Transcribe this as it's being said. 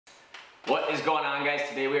What is going on, guys?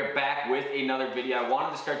 Today we are back with another video. I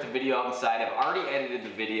wanted to start the video out inside. I've already edited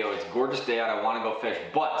the video. It's a gorgeous day out. I want to go fish,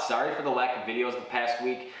 but sorry for the lack of videos the past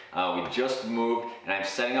week. We just moved and I'm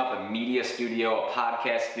setting up a media studio, a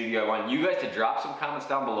podcast studio. I want you guys to drop some comments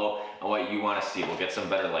down below on what you want to see. We'll get some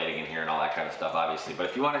better lighting in here and all that kind of stuff, obviously. But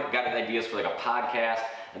if you got ideas for like a podcast,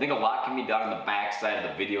 I think a lot can be done on the back side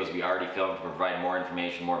of the videos we already filmed to provide more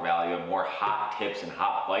information, more value, and more hot tips and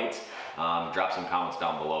hot bites. Drop some comments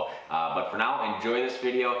down below. But for now, enjoy this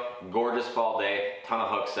video. Gorgeous fall day, ton of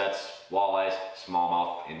hook sets, walleyes,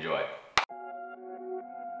 smallmouth. Enjoy.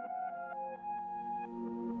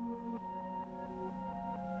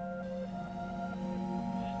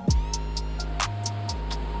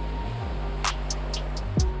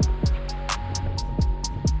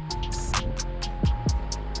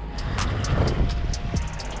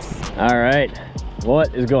 All right,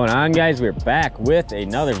 what is going on, guys? We're back with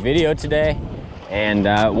another video today. And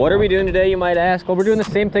what are we doing today, you might ask? Well, we're doing the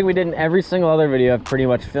same thing we did in every single other video I've pretty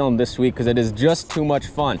much filmed this week because it is just too much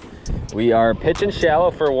fun. We are pitching shallow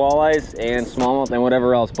for walleyes and smallmouth and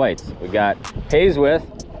whatever else bites. We got Hayes with,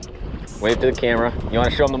 wave to the camera. You want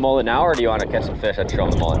to show them the mullet now, or do you want to catch some fish? I'd show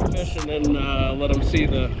them the mullet. Fish and then let them see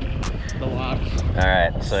the locks. All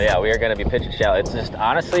right, so yeah, we are going to be pitching shallow. It's just,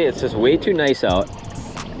 honestly, it's just way too nice out.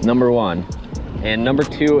 Number one, and number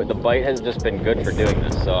two, the bite has just been good for doing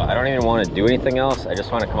this, so I don't even want to do anything else. I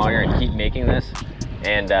just want to come out here and keep making this,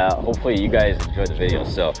 and hopefully you guys enjoy the video.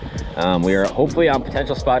 So we are hopefully on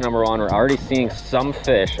potential spot number one. We're already seeing some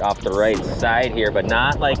fish off the right side here, but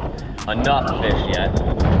not like enough fish yet.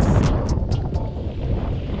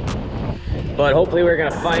 But hopefully we're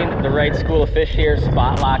gonna find the right school of fish here,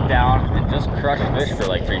 spot lock down, and just crush fish for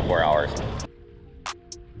like 3-4 hours.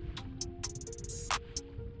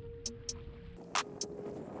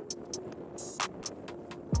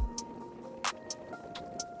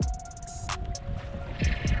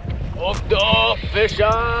 Hooked up, fish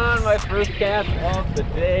on, my first cast of the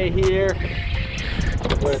day here.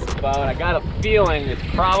 What it's about, I got a feeling it's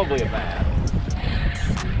probably a bass.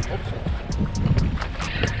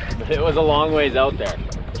 But it was a long ways out there.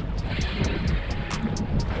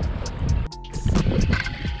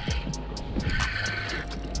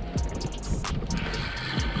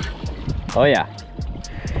 Oh yeah,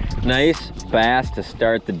 nice bass to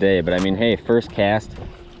start the day, but I mean, hey, first cast,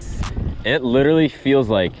 it literally feels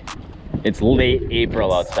like it's late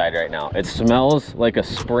April outside right now. It smells like a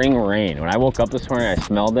spring rain. When I woke up this morning, I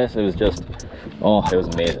smelled this. It was just, oh, it was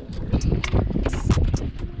amazing.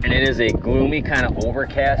 And it is a gloomy, kind of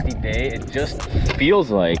overcasty day. It just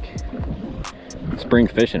feels like spring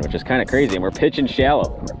fishing, which is kind of crazy. And we're pitching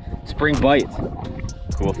shallow. Spring bites.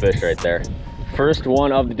 Cool fish right there. First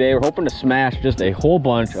one of the day. We're hoping to smash just a whole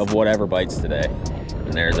bunch of whatever bites today.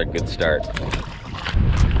 And there's a good start.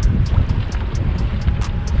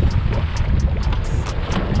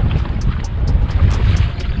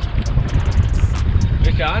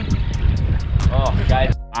 On? Oh,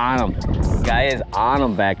 guy's on him. Guy is on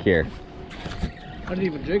him back here. I didn't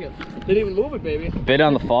even jig it. Didn't even move it, baby. Bit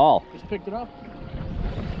on the fall. Just picked it up.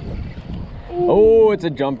 Ooh. Oh, it's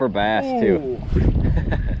a jumper bass too.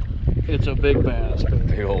 It's a big bass. Baby.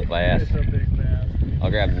 Big old bass. It's a big bass.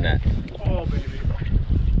 I'll grab the net. Oh, baby.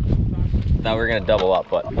 Thought we were gonna double up,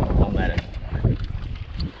 but I'll net it.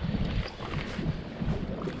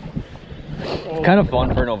 Oh, kind of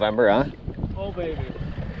fun for November, huh? Oh, baby.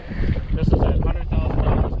 This is it.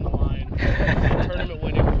 $100,000 in the line. Tournament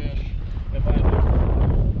winning fish. If I do.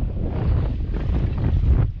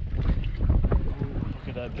 Look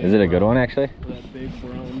at that big. Is it a good one, actually? That big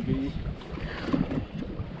brown beast.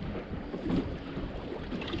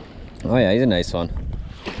 Oh yeah, he's a nice one.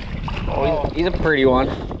 Oh, he's a pretty one.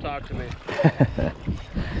 Talk to me.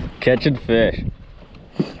 Catching fish.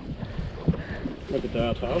 Look at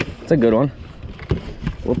that, huh? It's a good one.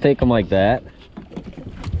 We'll take them like that.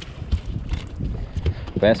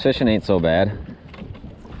 Bass fishing ain't so bad.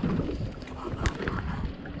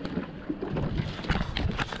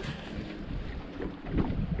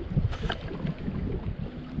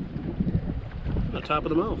 The top of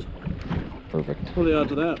the mouth. Perfect. What are the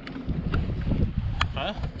odds of that?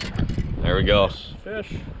 Huh? There we go.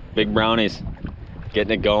 Fish. Big brownies.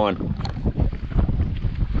 Getting it going.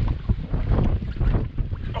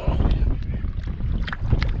 Oh.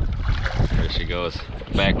 There she goes.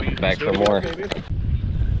 Back for more.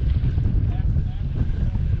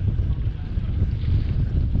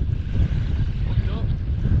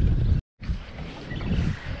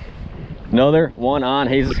 Another one on.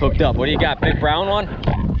 Hayes is hooked up. What do you got? Big brown one?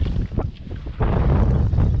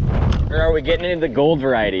 Or are we getting into the gold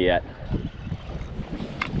variety yet?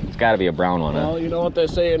 got to be a brown one, huh? Well, you know what they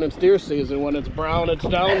say in it's deer season, when it's brown, it's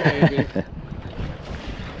down, baby.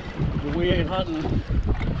 We ain't hunting.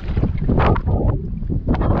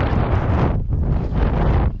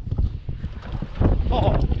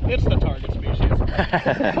 Oh, it's the target species.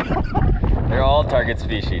 They're all target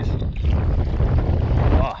species.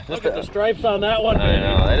 Oh, look at the stripes on that one, I baby.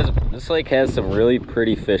 know, this lake has some really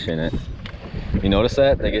pretty fish in it. You notice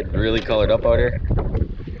that? They get really colored up out here.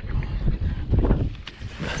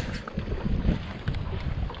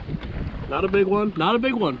 Not a big one, not a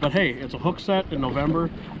big one, but hey, it's a hook set in November.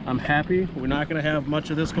 I'm happy. We're not gonna have much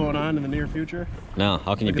of this going on in the near future. No,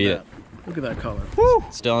 how can you beat it? Look at that color. Woo!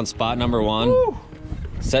 Still on spot number 1. Woo!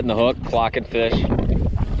 Setting the hook, clocking fish,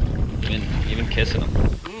 even kissing them.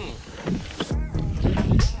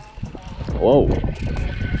 Whoa.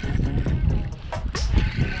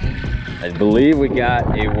 I believe we got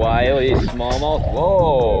a Walleyes smallmouth.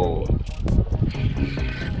 Whoa.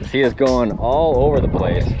 See us going all over the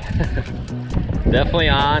place. Definitely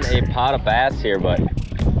on a pot of bass here, but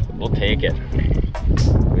we'll take it.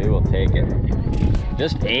 We will take it.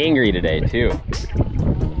 Just angry today too.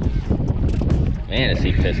 Man, is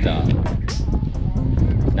he pissed off.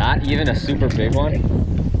 Not even a super big one,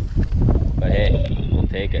 but hey, we'll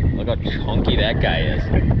take it. Look how chunky that guy is.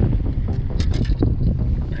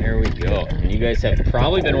 There we go. And you guys have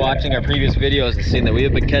probably been watching our previous videos and seen that we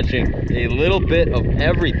have been catching a little bit of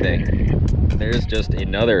everything. There's just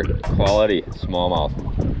another quality smallmouth.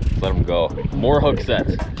 Let's let them go. More hook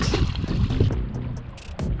sets.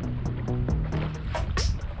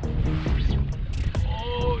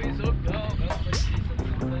 Oh, he's hooked up.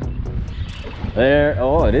 There.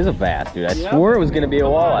 Oh, it is a bass, dude. I swore it was going to be a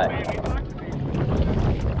walleye.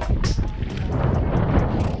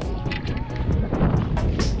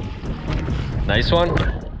 Nice one.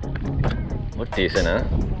 Look decent, huh?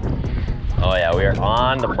 Oh yeah, we are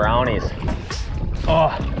on the brownies.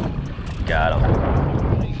 Oh, got him.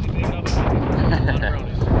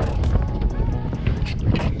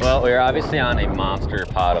 Well, we're obviously on a monster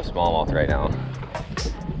pot of smallmouth right now.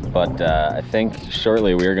 But I think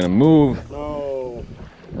shortly we are gonna move. No.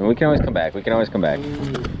 And we can always come back, we can always come back.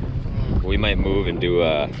 We might move and do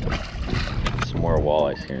some more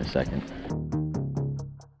walleyes here in a second.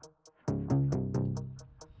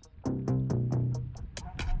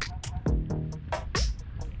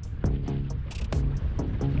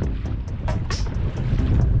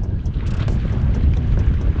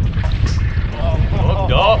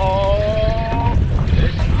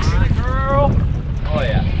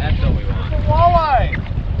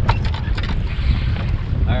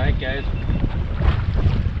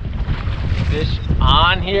 Fish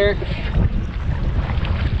on here,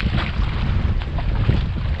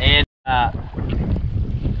 and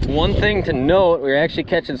one thing to note, we're actually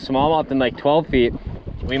catching smallmouth in like 12 feet.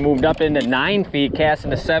 We moved up into 9 feet,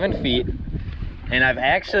 casting to 7 feet,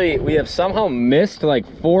 and we have somehow missed like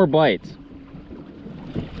 4 bites,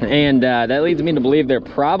 and that leads me to believe they're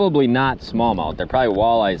probably not smallmouth. They're probably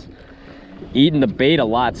walleyes eating the bait a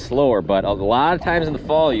lot slower. But a lot of times in the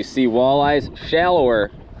fall you see walleyes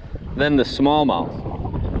shallower than the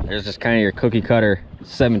smallmouth. There's just kind of your cookie cutter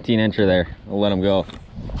 17-incher there. We'll let them go.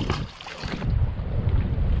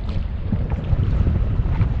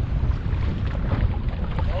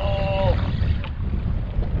 Oh!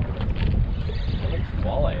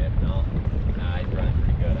 Walleye it? No. Nah, he's running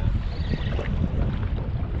pretty good, huh?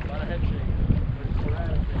 A lot of head shake.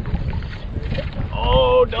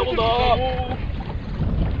 Oh, doubled up!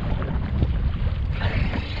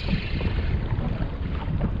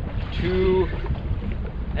 Two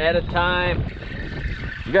at a time.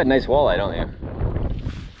 You got a nice walleye, don't you?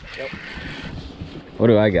 Yep. What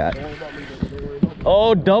do I got?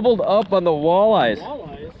 Oh, doubled up on the walleyes.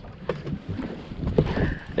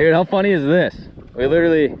 Dude, how funny is this? We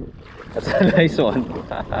literally, that's a nice one.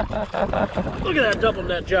 Look at that double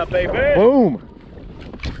net jump, baby. Boom.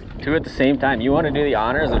 2 at the same time. You want to do the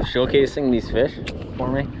honors of showcasing these fish for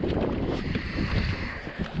me?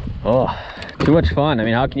 Oh. Too much fun. I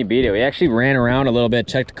mean, how can you beat it? We actually ran around a little bit,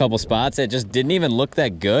 checked a couple spots. It just didn't even look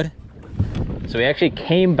that good. So we actually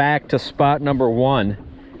came back to spot number 1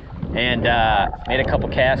 and made a couple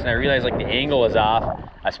casts, and I realized like the angle was off.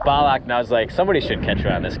 I spot locked and I was like, somebody should catch it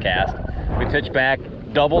on this cast. We pitched back,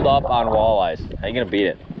 doubled up on walleyes. How you gonna beat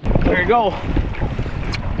it? There you go.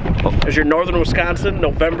 There's your northern Wisconsin,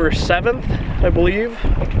 November 7th, I believe.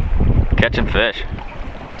 Catching fish.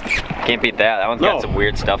 Can't beat that. That one's got some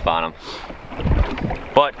weird stuff on them.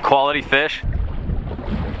 But quality fish.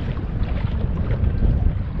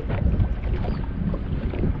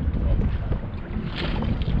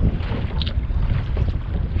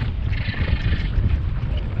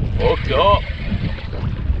 Hooked up.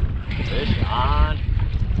 Fish on.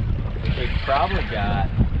 They probably got,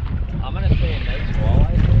 I'm gonna say a nice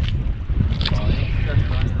walleye fish. Oh, it starts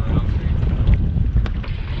running around crazy.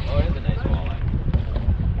 Oh, it is a nice walleye.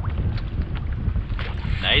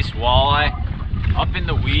 Nice walleye. Up in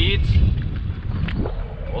the weeds.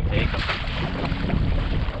 We'll take them.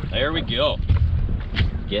 There we go.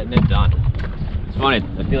 Getting it done. It's funny,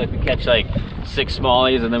 I feel like we catch like 6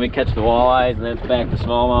 smallies and then we catch the walleyes and then it's back to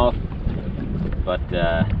smallmouth. But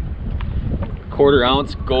 1/4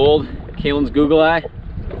 ounce gold, Kalen's Google Eye.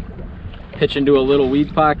 Pitch into a little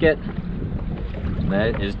weed pocket.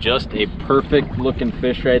 That is just a perfect looking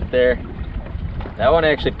fish right there. That one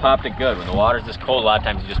actually popped it good. When the water's this cold, a lot of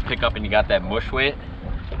times you just pick up and you got that mush weight.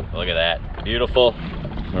 Look at that, beautiful.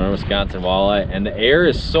 Northern Wisconsin walleye, and the air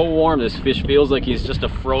is so warm this fish feels like he's just a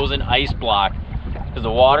frozen ice block because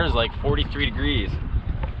the water is like 43 degrees.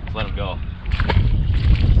 Let's let him go.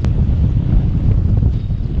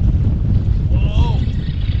 Whoa.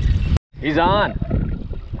 He's on.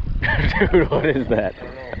 Dude, what is that?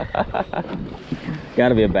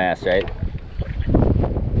 Gotta be a bass, right?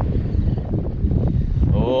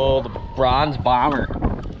 Oh, the bronze bomber.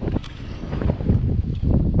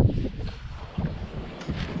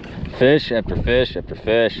 Fish after fish after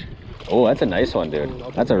fish. Oh, that's a nice one, dude.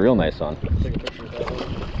 That's a real nice one. Take a picture of that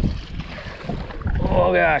one.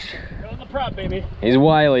 Oh gosh. You're on the prop, baby. He's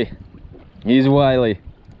wily. He's wily.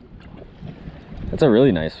 That's a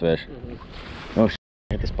really nice fish. Oh shit,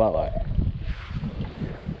 hit the spotlight.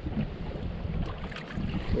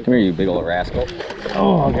 Come here, you big old rascal.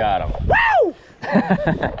 Oh, got him. Woo!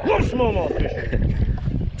 Love smallmouth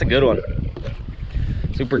fishing. It's a good one.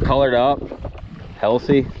 Super colored up.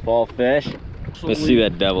 Healthy fall fish. Let's see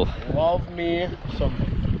that devil. Love me some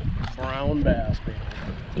brown bass, baby.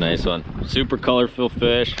 Nice one. Super colorful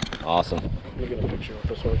fish. Awesome. Let me get a picture of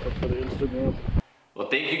this one for the Instagram. Well,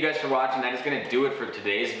 thank you guys for watching. That is going to do it for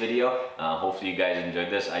today's video. Hopefully you guys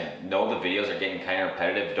enjoyed this. I know the videos are getting kind of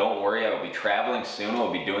repetitive. Don't worry, I will be traveling soon.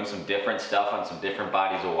 We'll be doing some different stuff on some different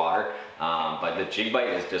bodies of water. But the jig bite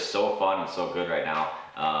is just so fun and so good right now.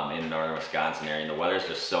 In the northern Wisconsin area, and the weather's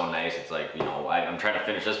just so nice. It's like, you know, I'm trying to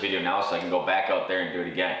finish this video now so I can go back out there and do it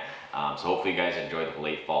again. So hopefully you guys enjoy the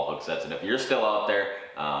late fall hook sets, and if you're still out there,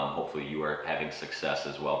 hopefully you are having success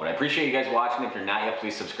as well. But I appreciate you guys watching. If you're not yet,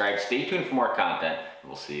 please subscribe. Stay tuned for more content, and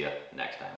we'll see you next time.